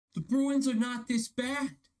Bruins are not this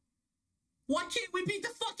bad. Why can't we beat the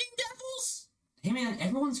fucking Devils? Hey man,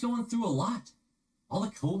 everyone's going through a lot. All the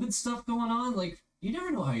COVID stuff going on, like, you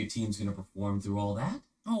never know how your team's gonna perform through all that.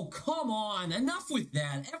 Oh, come on. Enough with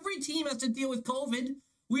that. Every team has to deal with COVID.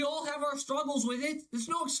 We all have our struggles with it. There's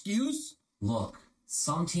no excuse. Look,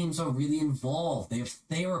 some teams are really involved. They have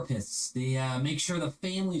therapists. They make sure the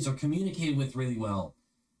families are communicated with really well.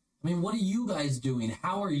 I mean, what are you guys doing?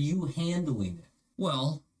 How are you handling it?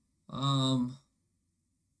 Well,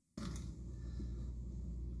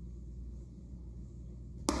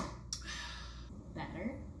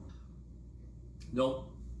 Better? Nope.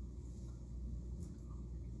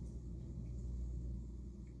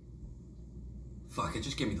 Fuck it,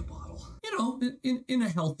 just give me the bottle. you know, in a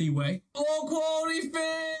healthy way. Low quality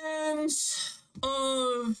fans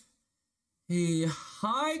of a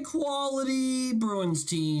high quality Bruins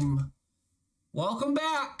team, welcome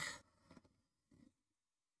back.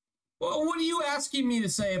 Well, what are you asking me to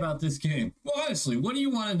say about this game? Well, honestly, what do you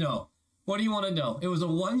want to know? What do you want to know? It was a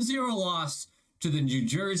 1-0 loss to the New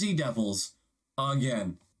Jersey Devils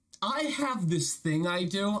again. I have this thing I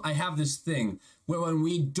do. I have this thing where when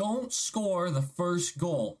we don't score the first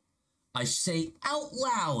goal, I say out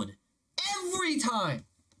loud every time,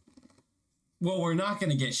 well, we're not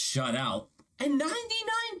going to get shut out. And 99%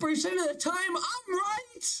 of the time, I'm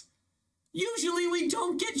right. Usually we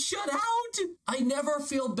don't get shut out. I never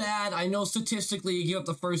feel bad. I know statistically you give up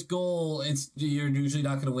the first goal, you're usually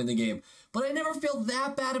not going to win the game. But I never feel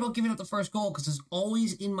that bad about giving up the first goal because it's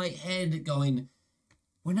always in my head going,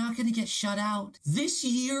 we're not going to get shut out. This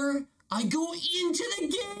year, I go into the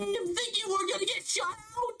game thinking we're going to get shut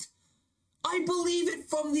out. I believe it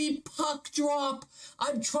from the puck drop.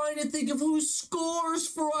 I'm trying to think of who scores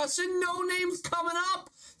for us and no names coming up.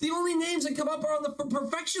 The only names that come up are on the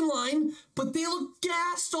perfection line, but they look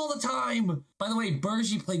gassed all the time. By the way,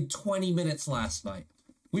 Bergie played 20 minutes last night.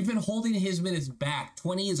 We've been holding his minutes back.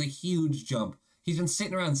 20 is a huge jump. He's been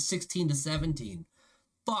sitting around 16 to 17.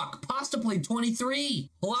 Fuck, Pasta played 23.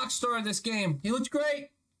 Halak started this game. He looked great.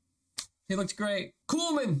 He looked great.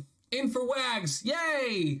 Kuhlman, in for Wags.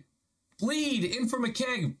 Yay! Bleed, in for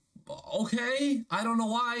McKegg. Okay, I don't know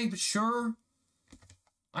why, but sure.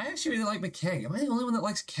 I actually really like McKegg. Am I the only one that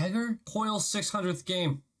likes Kegger? Coyle's 600th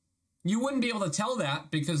game. You wouldn't be able to tell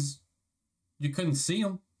that because you couldn't see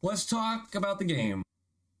him. Let's talk about the game.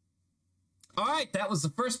 All right, that was the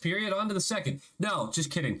first period. On to the second. No,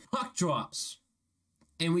 just kidding. Puck drops.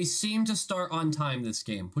 And we seem to start on time this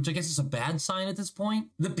game, which I guess is a bad sign at this point.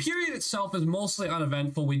 The period itself is mostly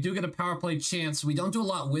uneventful. We do get a power play chance. We don't do a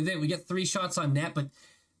lot with it. We get 3 shots on net, but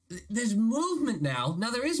there's movement now.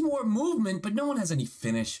 Now, there is more movement, but no one has any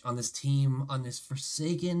finish on this team, on this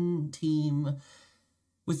forsaken team.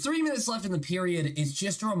 With 3 minutes left in the period, it's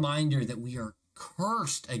just a reminder that we are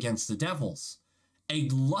cursed against the Devils. A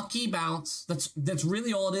lucky bounce. That's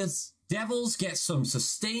really all it is. Devils get some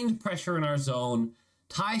sustained pressure in our zone.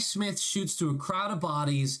 Ty Smith shoots through a crowd of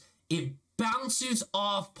bodies. It bounces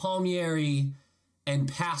off Palmieri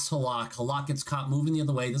and past Halak. Halak gets caught moving the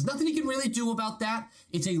other way. There's nothing he can really do about that.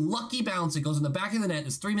 It's a lucky bounce. It goes in the back of the net.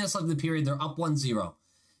 There's 3 minutes left in the period. They're up 1-0.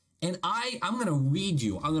 And I'm going to read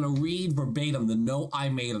you. I'm going to read verbatim the note I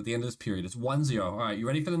made at the end of this period. It's 1-0. All right, you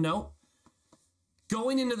ready for the note?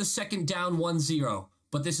 Going into the second down 1-0,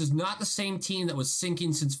 but this is not the same team that was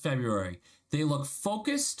sinking since February. They look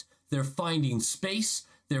focused. They're finding space.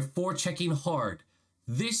 They're forechecking hard.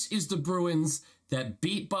 This is the Bruins that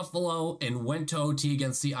beat Buffalo and went to OT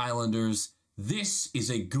against the Islanders. This is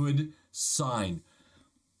a good sign.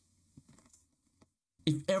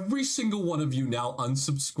 If every single one of you now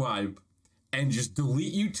unsubscribe and just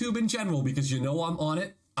delete YouTube in general because you know I'm on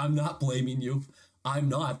it, I'm not blaming you. I'm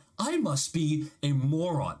not. I must be a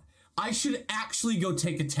moron. I should actually go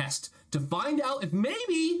take a test to find out if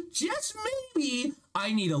maybe, just maybe,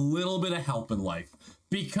 I need a little bit of help in life.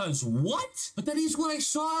 Because what? But that is what I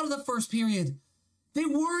saw out of the first period. They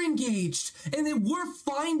were engaged, and they were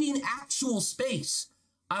finding actual space.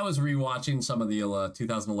 I was rewatching some of the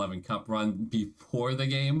 2011 Cup run before the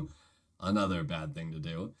game. Another bad thing to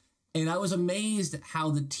do. And I was amazed at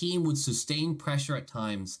how the team would sustain pressure at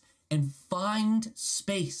times and find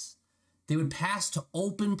space. They would pass to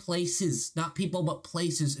open places, not people, but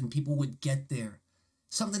places, and people would get there.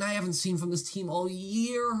 Something I haven't seen from this team all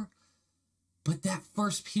year. But that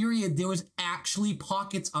first period, there was actually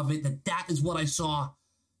pockets of it that is what I saw.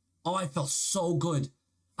 Oh, I felt so good.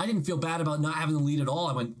 I didn't feel bad about not having the lead at all.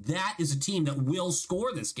 I went, that is a team that will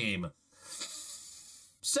score this game.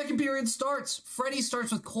 Second period starts. Freddie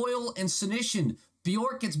starts with Coyle and Senyshyn.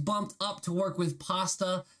 Bjork gets bumped up to work with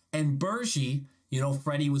Pasta and Bergie. You know,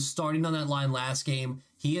 Freddie was starting on that line last game.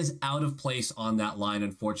 He is out of place on that line,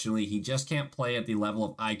 unfortunately. He just can't play at the level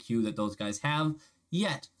of IQ that those guys have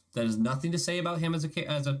yet. That is nothing to say about him as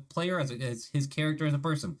a player, as his character as a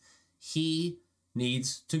person. He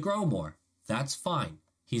needs to grow more. That's fine.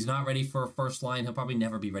 He's not ready for a first line. He'll probably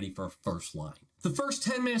never be ready for a first line. The first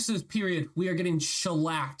 10 minutes of this period, we are getting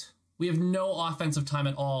shellacked. We have no offensive time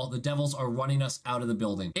at all. The Devils are running us out of the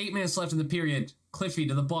building. 8 minutes left in the period. Cliffy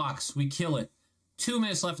to the box. We kill it. 2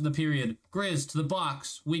 minutes left in the period. Grizz to the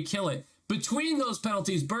box. We kill it. Between those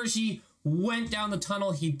penalties, Bergie went down the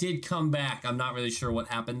tunnel. He did come back. I'm not really sure what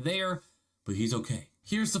happened there, but he's okay.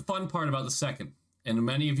 Here's the fun part about the second, and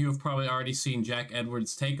many of you have probably already seen Jack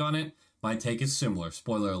Edwards' take on it. My take is similar.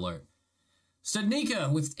 Spoiler alert.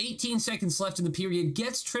 Studnicka, with 18 seconds left in the period,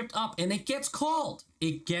 gets tripped up, and it gets called.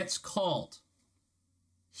 It gets called.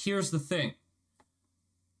 Here's the thing.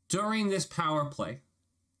 During this power play,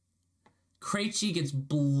 Krejci gets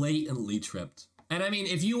blatantly tripped. And I mean,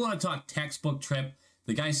 if you want to talk textbook trip,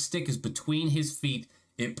 the guy's stick is between his feet.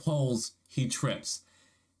 It pulls. He trips.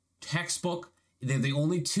 Textbook. They're the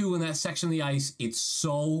only two in that section of the ice. It's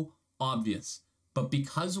so obvious. But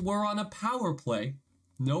because we're on a power play,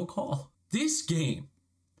 no call. This game,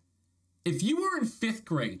 if you were in 5th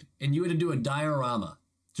grade and you had to do a diorama,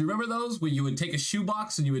 do you remember those where you would take a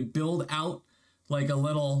shoebox and you would build out like a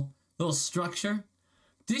little structure?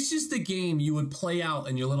 This is the game you would play out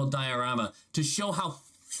in your little diorama to show how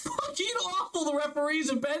fucking awful the referees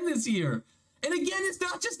have been this year. And again, it's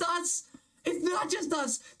not just us. It's not just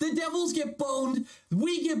us. The Devils get boned.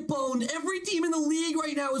 We get boned. Every team in the league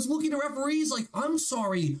right now is looking at referees like, I'm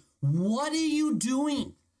sorry, what are you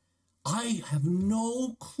doing? I have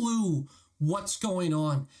no clue what's going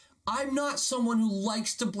on. I'm not someone who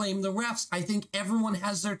likes to blame the refs. I think everyone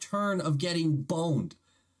has their turn of getting boned.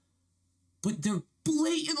 But they're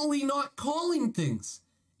blatantly not calling things.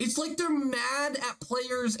 It's like they're mad at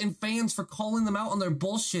players and fans for calling them out on their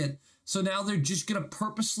bullshit. So now they're just going to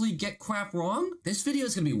purposely get crap wrong? This video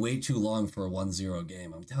is going to be way too long for a 1-0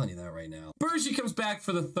 game. I'm telling you that right now. Bergie comes back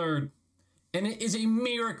for the third. And it is a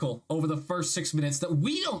miracle over the first 6 minutes that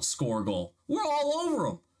we don't score a goal. We're all over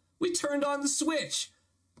them. We turned on the switch.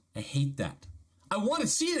 I hate that. I want to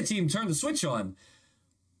see the team turn the switch on.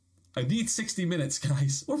 I need 60 minutes,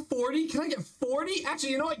 guys. Or 40? Can I get 40?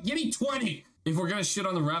 Actually, you know what? Give me 20. If we're going to shit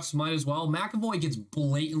on the refs, might as well. McAvoy gets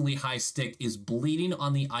blatantly high stick, is bleeding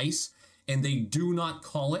on the ice, and they do not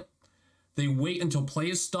call it. They wait until play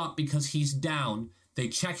is stopped because he's down. They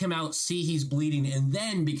check him out, see he's bleeding, and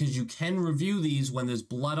then, because you can review these when there's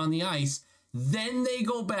blood on the ice, then they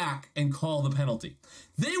go back and call the penalty.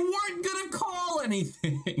 They weren't going to call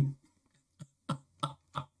anything.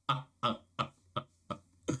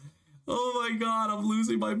 Oh my God, I'm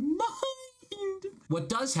losing my mind. What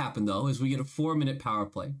does happen, though, is we get a 4-minute power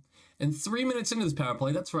play. And 3 minutes into this power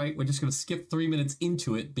play, that's right, we're just going to skip 3 minutes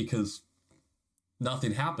into it because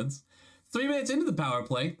nothing happens. 3 minutes into the power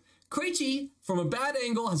play, Krejci, from a bad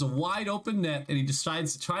angle, has a wide open net, and he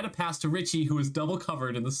decides to try to pass to Richie, who is double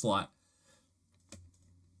covered in the slot.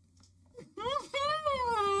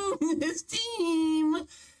 His team!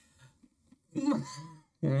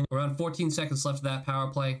 Around 14 seconds left of that power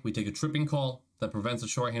play, we take a tripping call that prevents a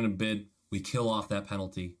shorthanded bid. We kill off that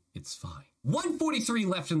penalty. It's fine. 1:43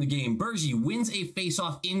 left in the game. Bergie wins a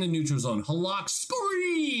face-off in the neutral zone. Halak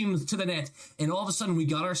screams to the net, and all of a sudden we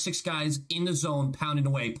got our 6 guys in the zone pounding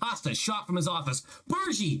away. Pasta shot from his office.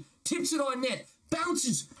 Bergie tips it on net,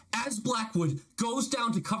 bounces as Blackwood goes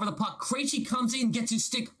down to cover the puck. Krejci comes in, gets his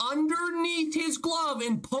stick underneath his glove,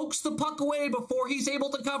 and pokes the puck away before he's able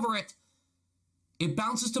to cover it. It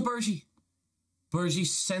bounces to Bergie. Bergie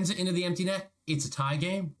sends it into the empty net. It's a tie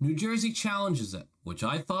game. New Jersey challenges it, which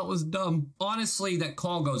I thought was dumb. Honestly, that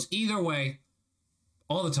call goes either way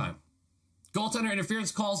all the time. Goaltender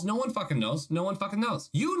interference calls, no one fucking knows. No one fucking knows.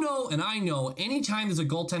 You know and I know anytime there's a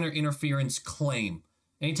goaltender interference claim,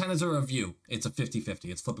 anytime there's a review, it's a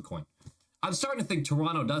 50-50. It's flip a coin. I'm starting to think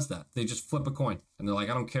Toronto does that. They just flip a coin. And they're like,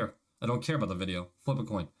 I don't care. I don't care about the video. Flip a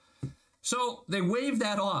coin. So they wave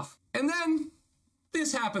that off. And then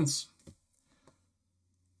this happens.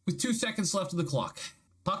 With 2 seconds left of the clock.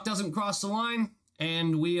 Puck doesn't cross the line,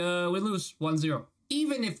 and we lose 1-0.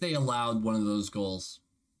 Even if they allowed one of those goals,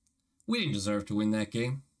 we didn't deserve to win that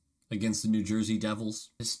game against the New Jersey Devils.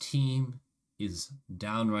 This team is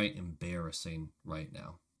downright embarrassing right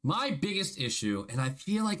now. My biggest issue, and I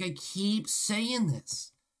feel like I keep saying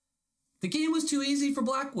this, the game was too easy for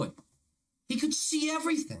Blackwood. He could see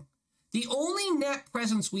everything. The only net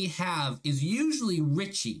presence we have is usually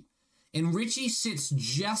Richie. And Richie sits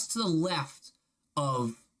just to the left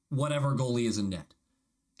of whatever goalie is in net.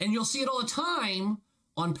 And you'll see it all the time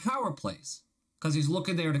on power plays because he's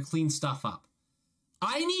looking there to clean stuff up.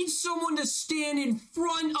 I need someone to stand in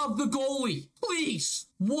front of the goalie, please.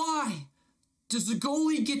 Why does the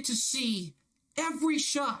goalie get to see every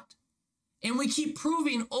shot? And we keep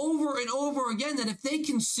proving over and over again that if they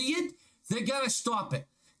can see it, they gotta stop it.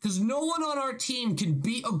 Because no one on our team can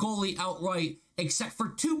beat a goalie outright except for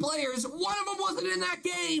 2 players. One of them wasn't in that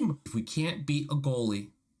game. If we can't beat a goalie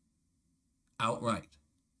outright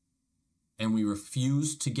and we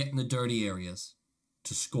refuse to get in the dirty areas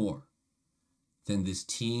to score, then this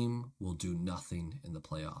team will do nothing in the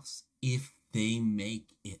playoffs if they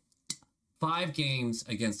make it. 5 games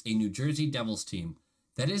against a New Jersey Devils team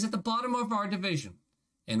that is at the bottom of our division,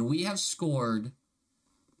 and we have scored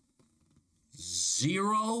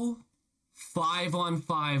 0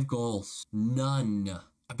 5-on-5 goals. None.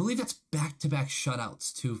 I believe that's back-to-back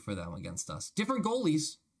shutouts, too, for them against us. Different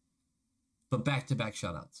goalies, but back-to-back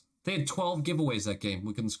shutouts. They had 12 giveaways that game.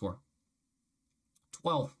 We couldn't score.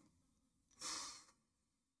 12.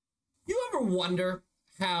 You ever wonder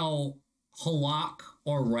how Halak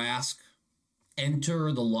or Rask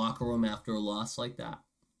enter the locker room after a loss like that?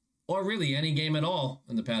 Or really any game at all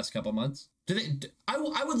in the past couple months? I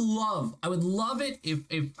would love it if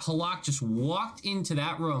Halak just walked into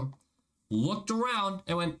that room, looked around,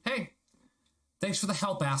 and went, hey, thanks for the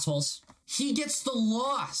help, assholes. He gets the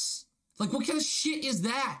loss. Like, what kind of shit is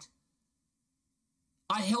that?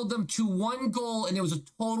 I held them to 1 goal, and it was a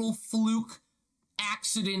total fluke,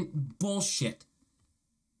 accident bullshit.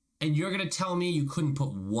 And you're going to tell me you couldn't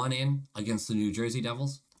put 1 in against the New Jersey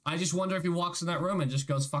Devils? I just wonder if he walks in that room and just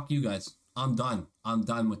goes, fuck you guys. I'm done. I'm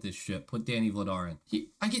done with this shit. Put Danny Vladar in.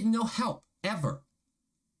 I get no help, ever.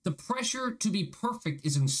 The pressure to be perfect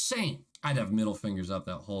is insane. I'd have middle fingers up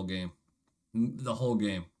that whole game. The whole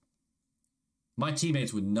game. My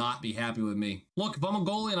teammates would not be happy with me. Look, if I'm a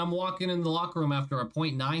goalie and I'm walking in the locker room after a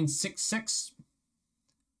 .966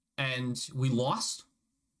 and we lost,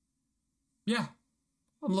 yeah,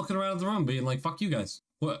 I'm looking around the room being like, fuck you guys.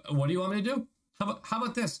 What do you want me to do? How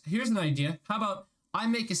about this? Here's an idea. How about I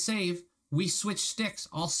make a save, we switch sticks,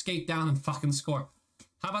 I'll skate down and fucking score.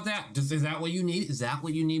 How about that? Is that what you need? Is that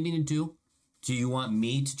what you need me to do? Do you want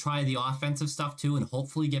me to try the offensive stuff too and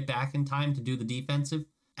hopefully get back in time to do the defensive?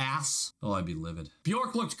 Ass. Oh, I'd be livid.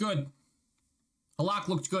 Bjork looked good. Halak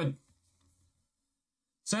looked good.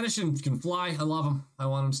 Senyshyn can fly. I love him. I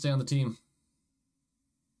want him to stay on the team.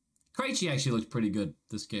 Krejci actually looked pretty good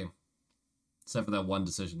this game. Except for that one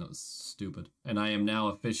decision that was stupid. And I am now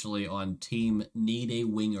officially on team need a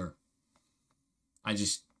winger.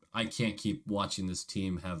 I can't keep watching this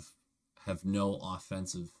team have no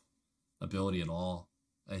offensive ability at all.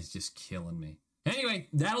 It's just killing me. Anyway,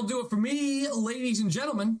 that'll do it for me, ladies and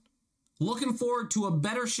gentlemen. Looking forward to a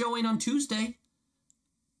better showing on Tuesday.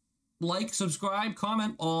 Like, subscribe,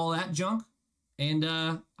 comment, all that junk. And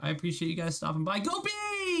I appreciate you guys stopping by. Go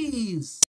Bees!